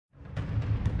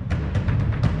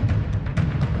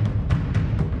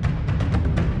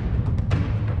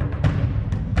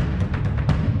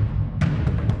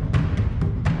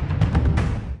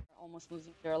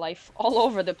losing their life all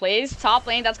over the place. Top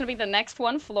lane, that's gonna be the next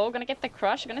one. Flo gonna get the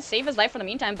crush, gonna save his life for the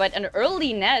meantime, but an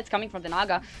early net coming from the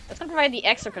Naga. That's gonna provide the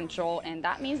extra control, and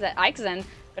that means that Ixen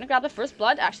gonna grab the first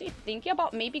blood. Actually thinking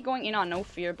about maybe going in on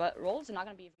Nofear, but Rolls are not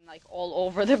gonna be like all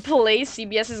over the place.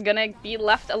 CBS is gonna be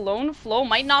left alone. Flo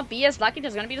might not be as lucky.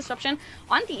 There's gonna be disruption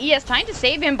on the ES trying to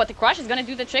save him, but the crush is gonna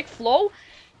do the trick. Flo,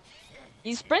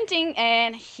 he's sprinting,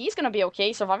 and he's gonna be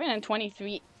okay, surviving on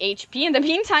 23 HP. In the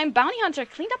meantime, Bounty Hunter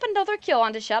cleaned up another kill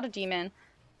on the Shadow Demon.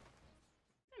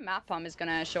 MeTTpuM is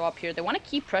gonna show up here. They want to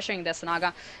keep pressuring this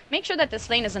Naga. Make sure that this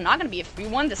lane is not gonna be a free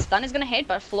one. The stun is gonna hit,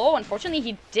 but Flo, unfortunately,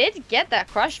 he did get that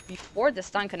crush before the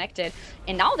stun connected.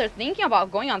 And now they're thinking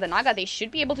about going on the Naga. They should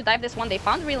be able to dive this one. They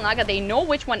found the real Naga. They know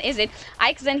which one is it.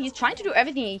 Ixen, he's trying to do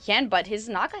everything he can, but his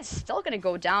Naga is still gonna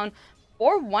go down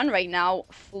 4-1 right now.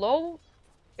 Flo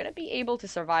gonna be able to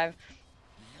survive.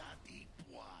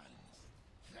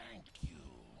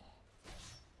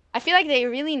 I feel like they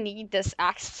really need this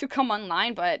axe to come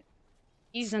online, but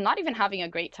he's not even having a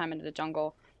great time in the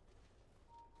jungle.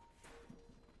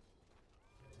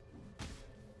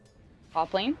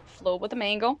 Top lane, Flo with the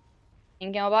mango.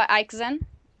 Thinking about Ixen,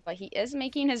 but he is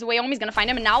making his way home. He's gonna find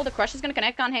him, and now the crush is gonna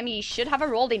connect on him. He should have a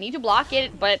roll. They need to block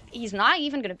it, but he's not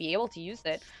even gonna be able to use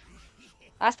it.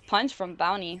 Last punch from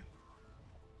Bounty.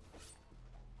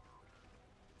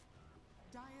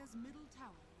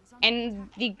 And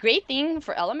the great thing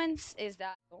for Elements is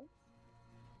that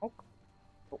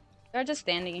they're just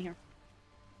standing in here.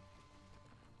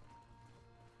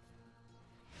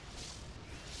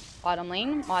 Bottom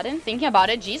lane, Modern, thinking about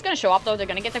it. G's gonna show up though. They're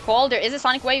gonna get the call. There is a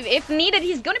Sonic Wave. If needed,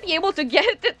 he's gonna be able to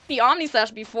get the Omni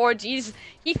Slash before G's.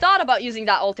 He thought about using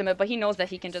that ultimate, but he knows that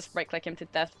he can just right click him to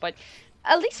death. But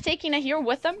at least taking a hero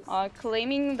with him,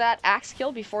 claiming that axe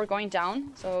kill before going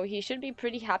down. So he should be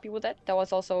pretty happy with it. That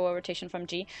was also a rotation from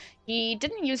G. He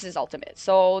didn't use his ultimate,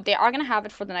 so they are gonna have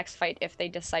it for the next fight if they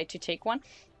decide to take one.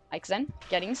 Ixen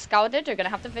getting scouted. They're gonna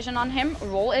have the vision on him.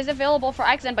 Roll is available for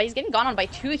Ixen, but he's getting gone on by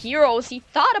 2 heroes. He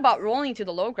thought about rolling to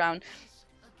the low ground.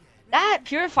 That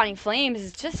Purifying Flame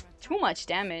is just too much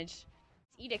damage.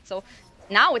 Edict, so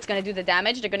now it's gonna do the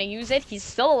damage. They're gonna use it. He's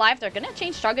still alive. They're gonna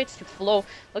change targets to Flo.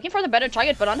 Looking for the better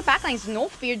target, but on the backlines,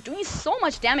 Nofear doing so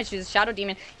much damage to his Shadow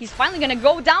Demon. He's finally gonna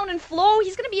go down, and Flo,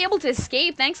 he's gonna be able to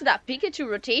escape thanks to that Pikachu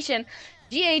rotation.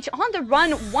 GH on the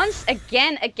run once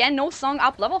again. No song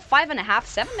up, level 5.5,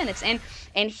 7 minutes in,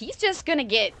 and he's just gonna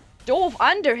get dove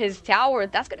under his tower.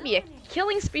 That's gonna be a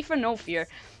killing spree for Nofear.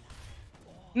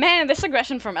 Man, this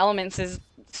aggression from Elements is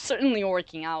certainly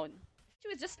working out. He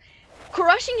was just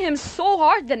crushing him so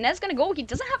hard. The net's gonna go. He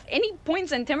doesn't have any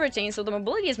points in Timber Chain, so the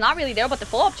mobility is not really there, but the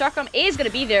follow-up Chakram is gonna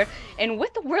be there. And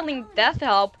with the Whirling Death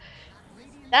Help,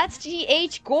 that's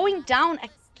GH going down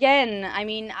again. I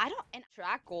mean, I don't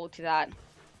track goal to that.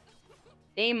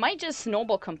 They might just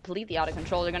snowball completely out of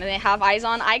control. They're gonna have eyes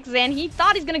on Ixen. He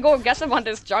thought he's gonna go aggressive on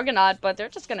this Juggernaut, but they're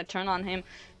just gonna turn on him.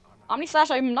 Omni Slash,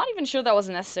 I'm not even sure that was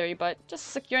necessary, but just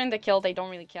securing the kill, they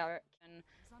don't really care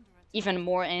even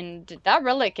more. And that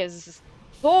Relic is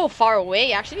so far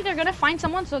away. Actually, they're gonna find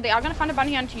someone, so they are gonna find a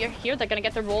Bounty Hunter here. They're gonna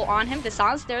get the roll on him. The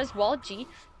silence there as well. G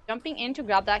jumping in to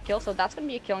grab that kill, so that's gonna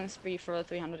be a killing spree for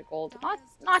 300 gold.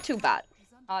 Not too bad.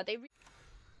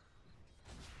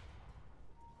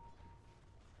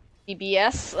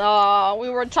 CBS, we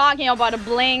were talking about a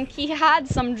blink. He had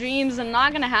some dreams and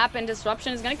not gonna happen.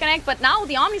 Disruption is gonna connect, but now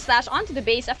the Omni Slash onto the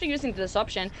base after using the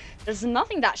disruption. There's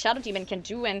nothing that Shadow Demon can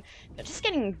do, and they're just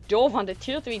getting dove on the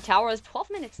tier 3 towers. 12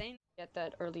 minutes in, get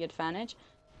that early advantage.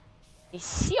 They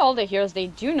see all the heroes. They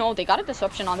do know they got a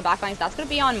disruption on the backlines. That's going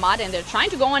to be on Mud, and they're trying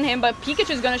to go on him, but Pikachu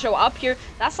is going to show up here.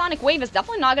 That Sonic Wave is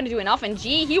definitely not going to do enough, and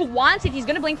G, he wants it. He's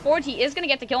going to blink forward. He is going to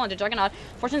get the kill on the Juggernaut.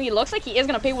 Fortunately, it looks like he is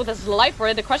going to pay with his life for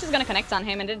it. The crush is going to connect on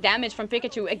him, and the damage from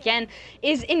Pikachu, again,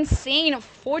 is insane.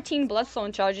 14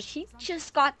 Bloodstone charges. He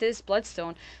just got this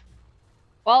Bloodstone.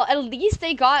 Well, at least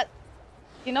they got,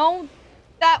 you know,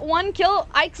 that one kill.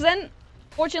 Ixen,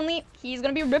 fortunately, he's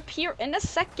going to be ripped here in a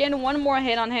second. One more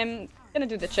hit on him. Gonna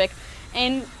do the trick,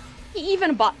 and he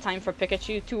even bought time for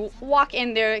Pikachu to walk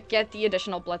in there, get the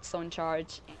additional Bloodstone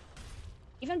charge,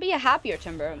 even be a happier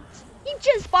Timber. He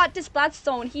just bought this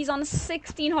Bloodstone. He's on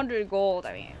 1600 gold.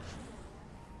 I mean,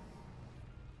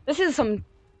 this is some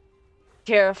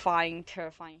terrifying.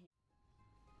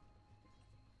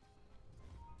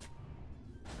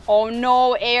 Oh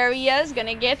no, Area's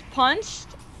gonna get punched.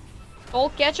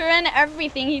 Bolt Catcher and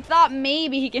everything. He thought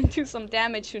maybe he can do some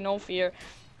damage to Nofear.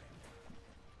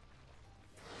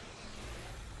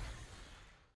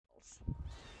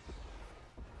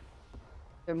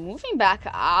 They're moving back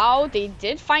out. They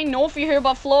did find Nofear here,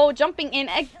 but Flo jumping in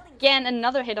again.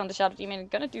 Another hit on the Shadow Demon.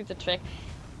 Gonna do the trick.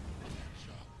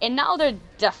 And now they're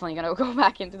definitely gonna go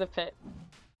back into the pit.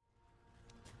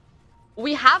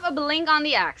 We have a blink on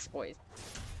the axe, boys.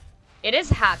 It is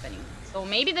happening. So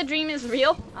maybe the dream is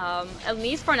real. At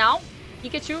least for now.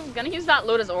 Pikachu gonna use that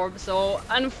Lotus Orb. So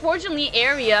unfortunately,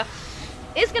 Area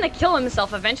is gonna kill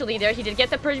himself eventually there. He did get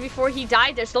the purge before he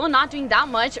died. They're still not doing that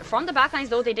much. From the backlines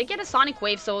though, they did get a Sonic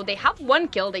Wave. So they have one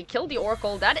kill. They killed the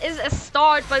Oracle. That is a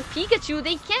start. But Pikachu,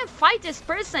 they can't fight this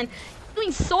person.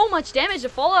 Doing so much damage. The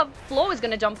follow-up Flow is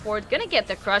gonna jump forward, gonna get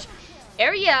the crush.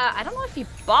 Area, I don't know if he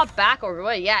bought back or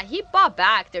what. Yeah, he bought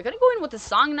back. They're gonna go in with the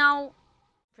song now.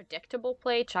 Predictable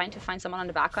play, trying to find someone on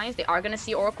the backlines. They are gonna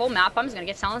see Oracle. MeTTpuM is gonna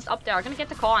get silenced up there. Are gonna get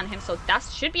the call on him, so that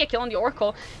should be a kill on the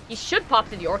Oracle. He should pop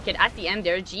to the Orchid at the end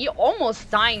there. G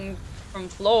almost dying from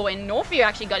Flow, and Nofear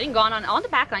actually getting gone on the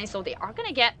backline, so they are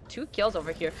gonna get 2 kills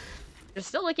over here. They're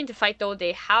still looking to fight though.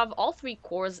 They have all 3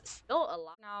 cores still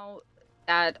alive now.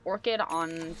 That Orchid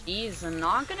on G is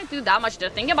not gonna do that much.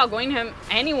 They're thinking about going to him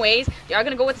anyways. They are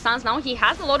gonna go with the silence now. He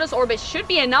has the Lotus Orb. It should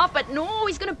be enough, but no,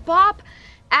 he's gonna pop.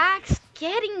 Axe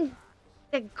getting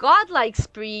the Godlike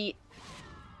spree.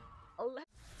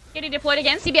 Getting deployed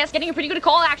again. CBS getting a pretty good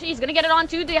call. Actually, he's gonna get it on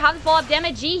too. They have the follow-up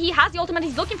damage. G, he has the ultimate.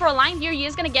 He's looking for a line here. He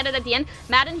is gonna get it at the end.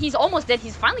 Madden, he's almost dead.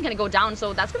 He's finally gonna go down.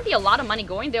 So that's gonna be a lot of money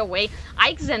going their way.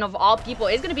 Ixen, of all people,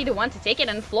 is gonna be the one to take it.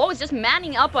 And Flow is just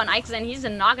manning up on Ixen. He's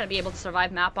not gonna be able to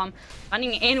survive MeTTpuM.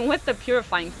 Running in with the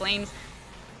Purifying Flames.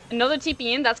 Another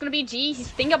TP in, that's gonna be G. He's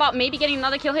thinking about maybe getting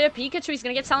another kill here. Pikachu, he's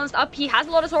gonna get silenced up. He has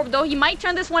a Lotus Orb though. He might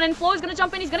turn this one in. Flow is gonna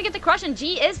jump in. He's gonna get the crush, and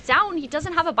G is down. He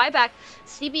doesn't have a buyback.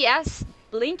 CBS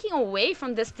blinking away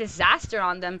from this disaster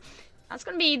on them. That's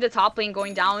gonna be the top lane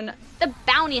going down. The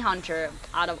Bounty Hunter,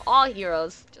 out of all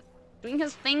heroes, just doing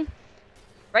his thing.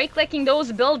 Right-clicking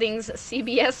those buildings.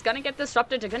 CBS gonna get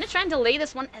disrupted. They're gonna try and delay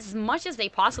this one as much as they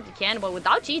possibly can, but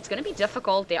without G, it's gonna be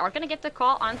difficult. They are gonna get the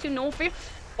call onto Nofear.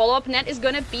 Follow-up net is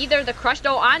gonna be there. The crush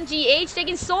though on GH,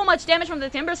 taking so much damage from the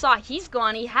Timber Saw. He's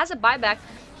gone. He has a buyback.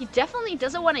 He definitely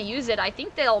doesn't want to use it. I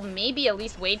think they'll maybe at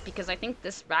least wait, because I think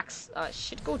this Rax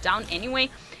should go down anyway.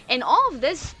 And all of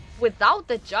this without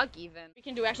the Jug even. We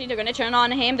can do actually, they're gonna turn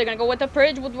on him. They're gonna go with the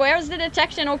Purge. Where's the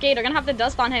detection? Okay, they're gonna have the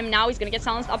dust on him now. He's gonna get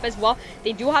silenced up as well.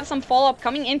 They do have some follow-up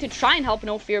coming in to try and help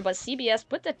Nofear, but CBS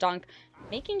put the dunk,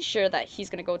 making sure that he's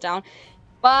gonna go down.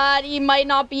 But he might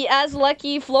not be as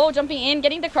lucky. Flow jumping in,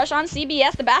 getting the crush on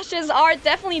CBS. The bashes are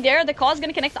definitely there. The call is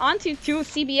going to connect onto 2.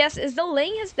 CBS is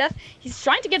delaying his death. He's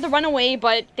trying to get the runaway,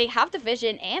 but they have the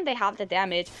vision and they have the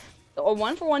damage. So a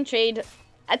 1-for-1 trade.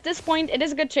 At this point, it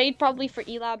is a good trade probably for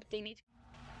E-lab. They need to...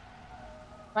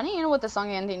 Running in with the song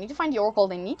again. They need to find the Oracle.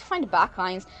 They need to find the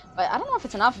backlines. But I don't know if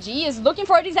it's enough. G is looking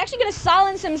for it. He's actually going to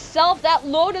silence himself. That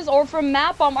Lotus Orb from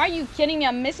MeTTpuM. Are you kidding me?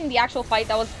 I'm missing the actual fight.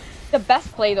 That was the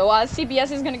best play though.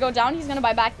 CBS is going to go down. He's going to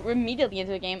buy back immediately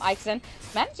into the game. Ixen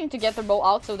managing to get the bow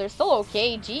out, so they're still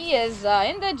okay. G is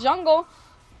in the jungle,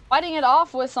 fighting it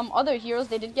off with some other heroes.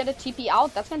 They did get a TP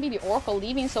out. That's going to be the Oracle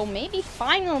leaving, so maybe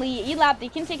finally E-lab, they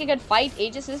can take a good fight.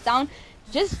 Aegis is down.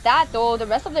 Just that though, the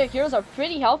rest of their heroes are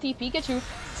pretty healthy. Pikachu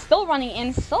still running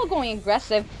in, still going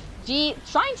aggressive. G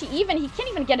trying to even, he can't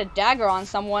even get a dagger on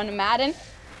someone. Madden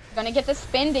gonna get the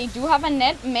spin. They do have a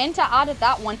net Manta out of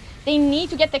that one. They need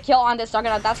to get the kill on this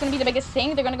Juggernaut. That's gonna be the biggest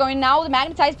thing. They're gonna go in now. The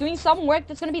Magnetize doing some work.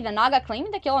 That's gonna be the Naga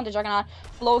claiming the kill on the Juggernaut.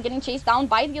 Flow getting chased down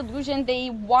by the Illusion. They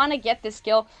wanna get this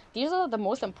kill. These are the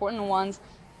most important ones.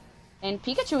 And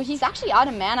Pikachu, he's actually out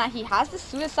of mana. He has the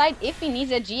Suicide if he needs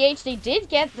it. GH, they did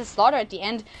get the Slaughter at the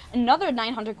end. Another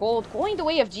 900 gold going the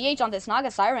way of GH on this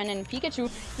Naga Siren. And Pikachu,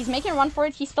 he's making a run for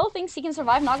it. He still thinks he can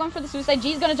survive. Not going for the Suicide.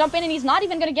 G's gonna jump in and he's not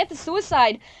even gonna get the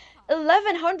Suicide.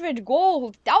 1100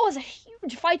 gold. That was a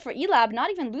huge fight for E-lab.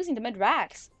 Not even losing the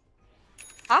mid-Rax.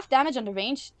 Half damage on the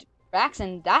ranged Rax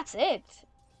and that's it.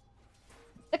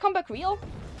 The comeback real?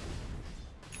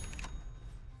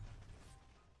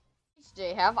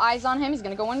 They have eyes on him. He's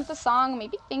going to go in with the song,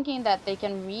 maybe thinking that they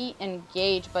can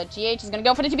re-engage, but GH is going to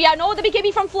go for the TB out. No, the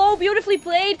BKB from Flow, beautifully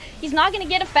played. He's not going to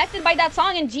get affected by that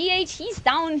song, and GH, he's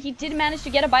down. He did manage to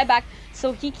get a buyback,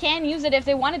 so he can use it if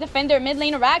they want to defend their mid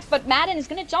lane Rax, but Madden is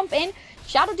going to jump in.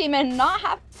 Shadow Demon not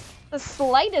have the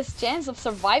slightest chance of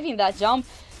surviving that jump.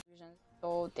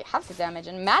 So they have the damage,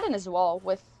 and Madden as well,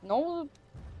 with no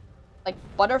like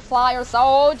butterfly or so.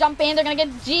 Oh, jump in. They're gonna get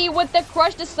G with the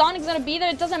crush. The Sonic's gonna be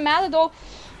there. It doesn't matter though.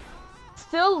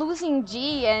 Still losing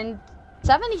G, and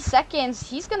 70 seconds.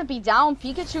 He's gonna be down.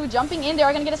 Pikachu jumping in. They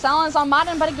are gonna get a silence on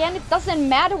Madden, but again, it doesn't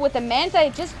matter with the Manta.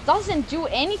 It just doesn't do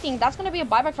anything. That's gonna be a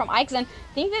buyback from Ixen.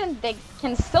 Think that they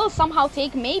can still somehow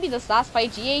take maybe this last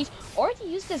fight GH, or to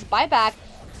use this buyback.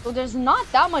 So there's not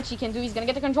that much he can do. He's gonna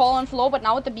get the control on Flow, but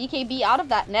now with the BKB out of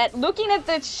that net. Looking at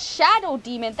the Shadow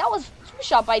Demon, that was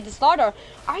two-shot by the starter.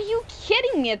 Are you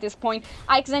kidding me at this point?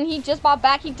 Ixen, he just bought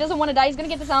back. He doesn't want to die. He's gonna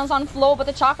get the silence on Flow, but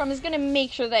the Chakram is gonna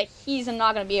make sure that he's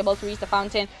not gonna be able to reach the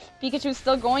fountain. Pikachu's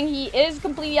still going. He is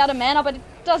completely out of mana, but it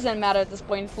doesn't matter at this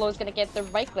point. Flow is gonna get the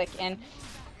right click in.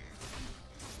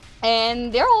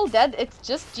 And they're all dead. It's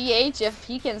just GH if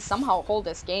he can somehow hold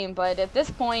this game. But at this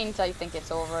point, I think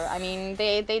it's over. I mean,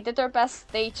 they did their best.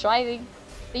 They tried.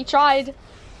 They tried.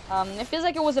 It feels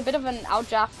like it was a bit of an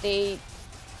outdraft. The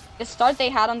start they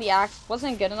had on the Axe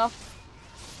wasn't good enough.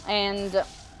 And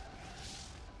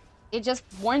they just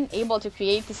weren't able to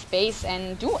create the space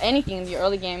and do anything in the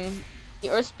early game. The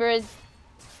Earth Spirit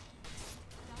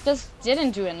just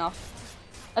didn't do enough.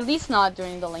 At least not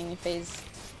during the laning phase.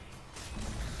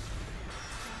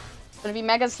 Gonna be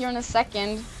Megas here in a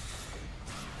second.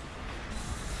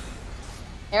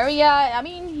 Area, I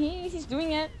mean, he's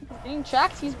doing it. He's getting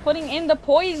tracked. He's putting in the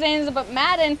poisons, but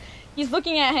Madden, he's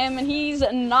looking at him and he's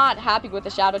not happy with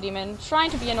the Shadow Demon. Trying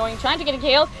to be annoying, trying to get a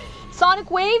kill.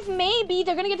 Sonic Wave, maybe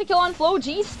they're gonna get the kill on Flow.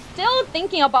 G still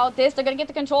thinking about this. They're gonna get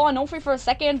the control on Nofear for a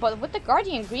second, but with the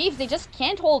Guardian Greaves, they just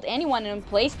can't hold anyone in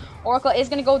place. Oracle is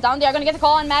gonna go down. They are gonna get the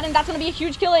call on Madden. That's gonna be a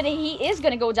huge kill, and he is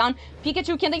gonna go down.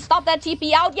 Pikachu, can they stop that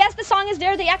TP out? Yes, the song is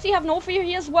there. They actually have Nofear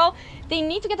here as well. They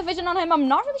need to get the vision on him. I'm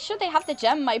not really sure they have the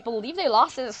gem. I believe they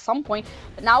lost it at some point.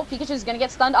 But now Pikachu is gonna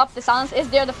get stunned up. The silence is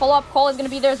there. The follow-up call is gonna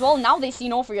be there as well. Now they see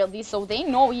Nofear at least, so they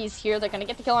know he's here. They're gonna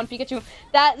get the kill on Pikachu.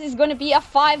 That is gonna be a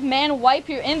 5-man wipe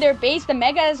here in their base. The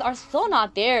Megas are still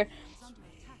not there.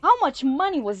 How much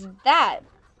money was that?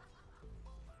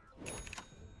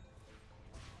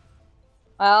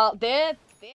 Well,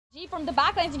 G from the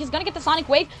backlines, he's gonna get the Sonic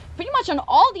Wave pretty much on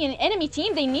all the enemy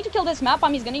team. They need to kill this map.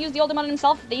 He's gonna use the ultimate on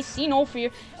himself. They see Nofear.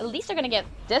 At least they're gonna get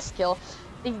this kill.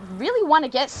 They really want to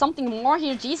get something more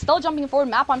here. G still jumping forward.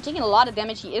 Map, I'm taking a lot of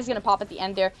damage. He is gonna pop at the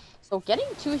end there. So getting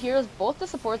 2 heroes, both the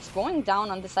supports going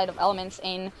down on the side of Elements,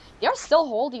 and they are still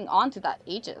holding on to that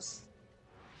Aegis.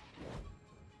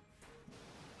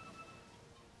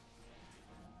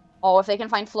 Oh, if they can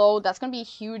find Flow, that's going to be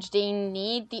huge. They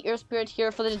need the Earth Spirit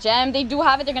here for the gem. They do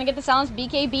have it. They're going to get the silence.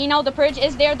 BKB now. The Purge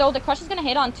is there, though. The Crush is going to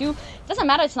hit on 2. Doesn't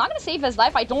matter. It's not going to save his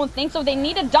life. I don't think so. They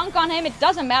need a dunk on him. It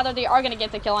doesn't matter. They are going to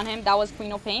get the kill on him. That was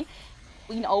Queen of Pain.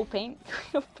 Queen of Pain.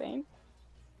 Queen of Pain.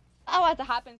 That had to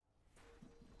happen.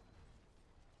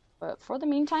 But for the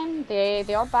meantime,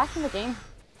 they are back in the game.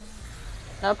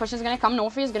 Another push is going to come.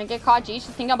 Nofear is going to get caught. G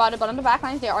should think about it, but on the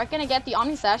backlines, they are going to get the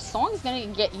Omni Slash. Song is going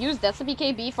to get used. That's the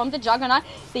BKB from the Juggernaut.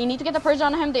 They need to get the Purge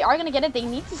on him. They are going to get it. They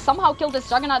need to somehow kill this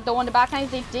Juggernaut, though, on the backlines.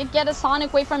 They did get a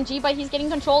Sonic Wave from G, but he's getting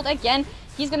controlled again.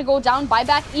 He's going to go down.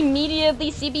 Buyback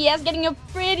immediately. CBS getting a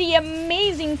pretty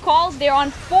amazing calls there on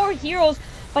 4 heroes,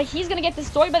 but he's going to get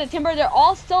destroyed by the Timber. They're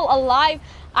all still alive.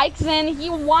 Ixen, he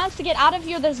wants to get out of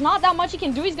here. There's not that much he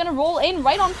can do. He's going to roll in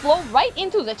right on Flow, right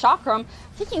into the Chakram.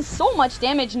 Taking so much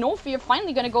damage. Nofear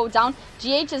finally going to go down.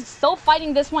 GH is still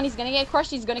fighting this one. He's going to get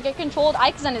crushed. He's going to get controlled.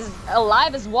 Ixen is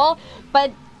alive as well.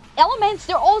 But Elements,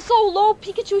 they're also low.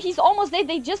 Pikachu, he's almost dead.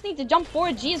 They just need to jump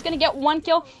forward. G is going to get 1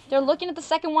 kill. They're looking at the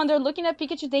second one. They're looking at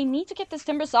Pikachu. They need to get this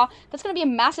Timber Saw. That's going to be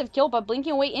a massive kill, but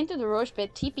blinking away into the Roche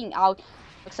Pit, TPing out.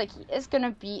 Looks like he is going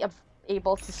to be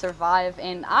able to survive,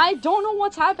 and I don't know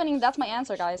what's happening. That's my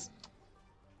answer, guys.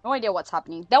 No idea what's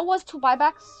happening. That was 2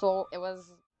 buybacks, so it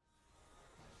was...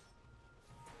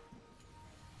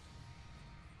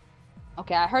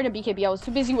 Okay, I heard a BKB. I was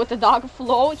too busy with the dog.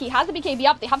 Flow, he has the BKB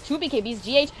up. They have 2 BKBs.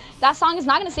 GH, that song is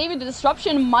not going to save you. The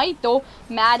disruption might, though.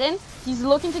 Madden, he's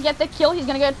looking to get the kill. He's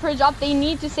going to get Purge up. They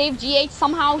need to save GH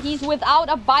somehow. He's without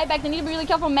a buyback. They need to be really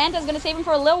careful. Manta is going to save him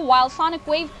for a little while. Sonic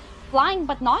Wave flying,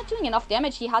 but not doing enough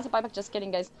damage. He has a buyback. Just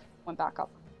kidding, guys. Went back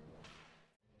up.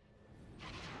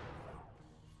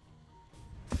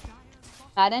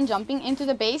 Madden jumping into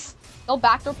the base. Still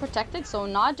backdoor protected, so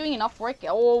not doing enough work.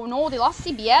 Oh no, they lost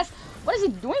CBS. What is he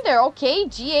doing there? Okay,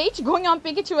 GH going on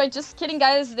Pikachu. Just kidding,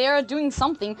 guys. They're doing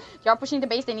something. They are pushing the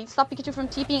base. They need to stop Pikachu from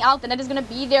TPing out. The net is going to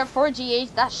be there for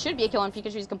GH. That should be a kill on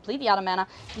Pikachu. He's completely out of mana.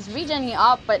 He's regenning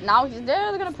up, but now he's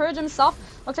there. They're going to purge himself.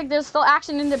 Looks like there's still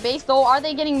action in the base, though. Are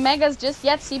they getting Megas just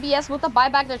yet? CBS with the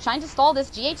buyback. They're trying to stall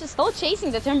this. GH is still chasing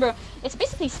the Timber. It's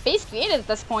basically space created at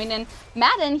this point, and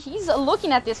Madden, he's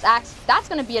looking at this axe. That's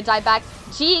going to be a dieback.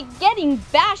 G getting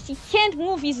bashed. He can't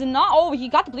move. He's not... Oh, he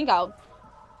got the blink out.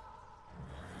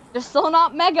 They're still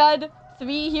not Mega'd.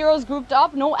 3 heroes grouped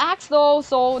up. No axe, though,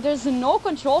 so there's no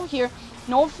control here.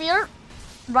 Nofear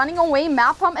running away.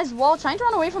 MeTTpuM as well, trying to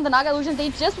run away from the Naga Illusion. They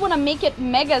just want to make it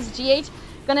Megas. GH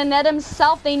Gonna net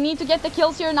himself. They need to get the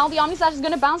kills here. Now the Omni Slash is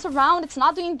gonna bounce around. It's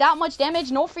not doing that much damage.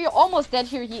 Nofear almost dead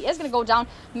here. He is gonna go down.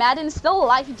 Madden is still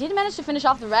alive. He did manage to finish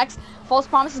off the Rex. False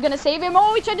Promise is gonna save him.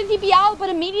 Oh, he tried to TP out, but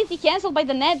immediately canceled by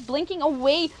the net. Blinking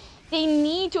away. They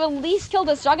need to at least kill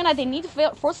this Juggernaut. They need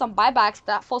to force some buybacks.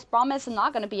 That False Promise is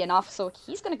not gonna be enough, so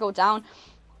he's gonna go down.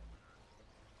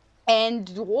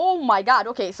 And oh my god,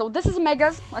 okay, so this is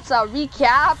Megas. Let's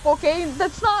recap. Okay,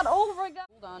 that's not over, guys.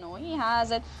 Hold on, oh, he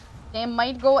has it. They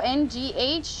might go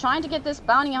NGH, trying to get this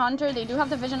Bounty Hunter. They do have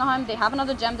the vision on him. They have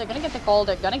another gem. They're gonna get the call.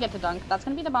 They're gonna get the dunk. That's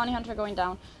gonna be the Bounty Hunter going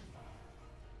down.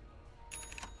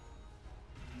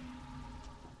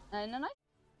 And a nice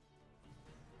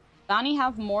Bounty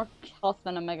have more health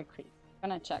than a Mega Creep.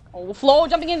 Gonna check. Oh, Flo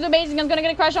jumping into the base. He's gonna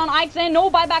get a crash on Ike. No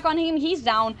buyback on him. He's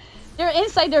down. They're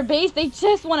inside their base. They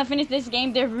just want to finish this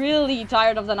game. They're really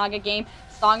tired of the Naga game.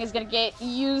 Song is going to get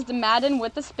used. Madden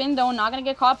with the spin, though. Not going to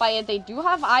get caught by it. They do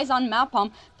have eyes on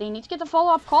MeTTpuM. They need to get the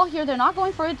follow-up call here. They're not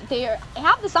going for it. They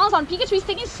have the sounds on. Pikachu is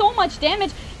taking so much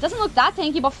damage. Doesn't look that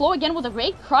tanky, but Flo again with a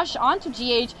great crush onto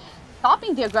GH.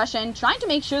 Stopping the aggression, trying to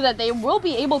make sure that they will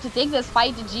be able to take this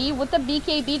fight to G with the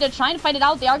BKB. They're trying to fight it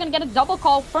out. They are going to get a double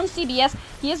call from CBS.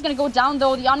 He is going to go down,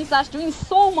 though. The Omni Slash doing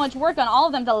so much work on all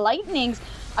of them. The Lightnings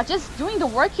are just doing the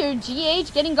work here.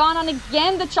 GH getting gone on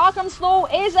again. The Chakram slow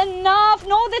is enough.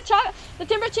 No, the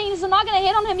Timber Chain is not going to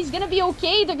hit on him. He's going to be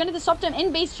okay. They're going to disrupt him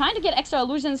in base, trying to get extra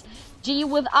illusions. G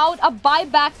without a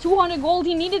buyback, 200 gold.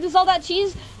 He needed to sell that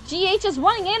cheese. GH is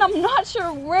running in. I'm not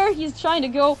sure where he's trying to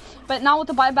go, but now with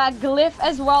the buyback, Glyph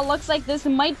as well. Looks like this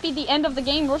might be the end of the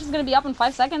game. Rosh is going to be up in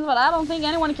 5 seconds, but I don't think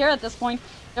anyone cares at this point.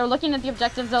 They're looking at the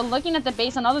objectives. They're looking at the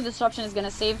base. Another disruption is going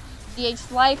to save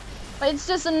GH's life, but it's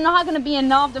just not going to be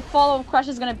enough. The follow-up crush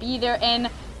is going to be there in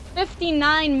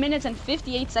 59 minutes and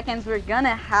 58 seconds. We're going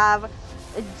to have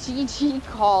a GG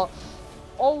call.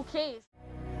 Okay.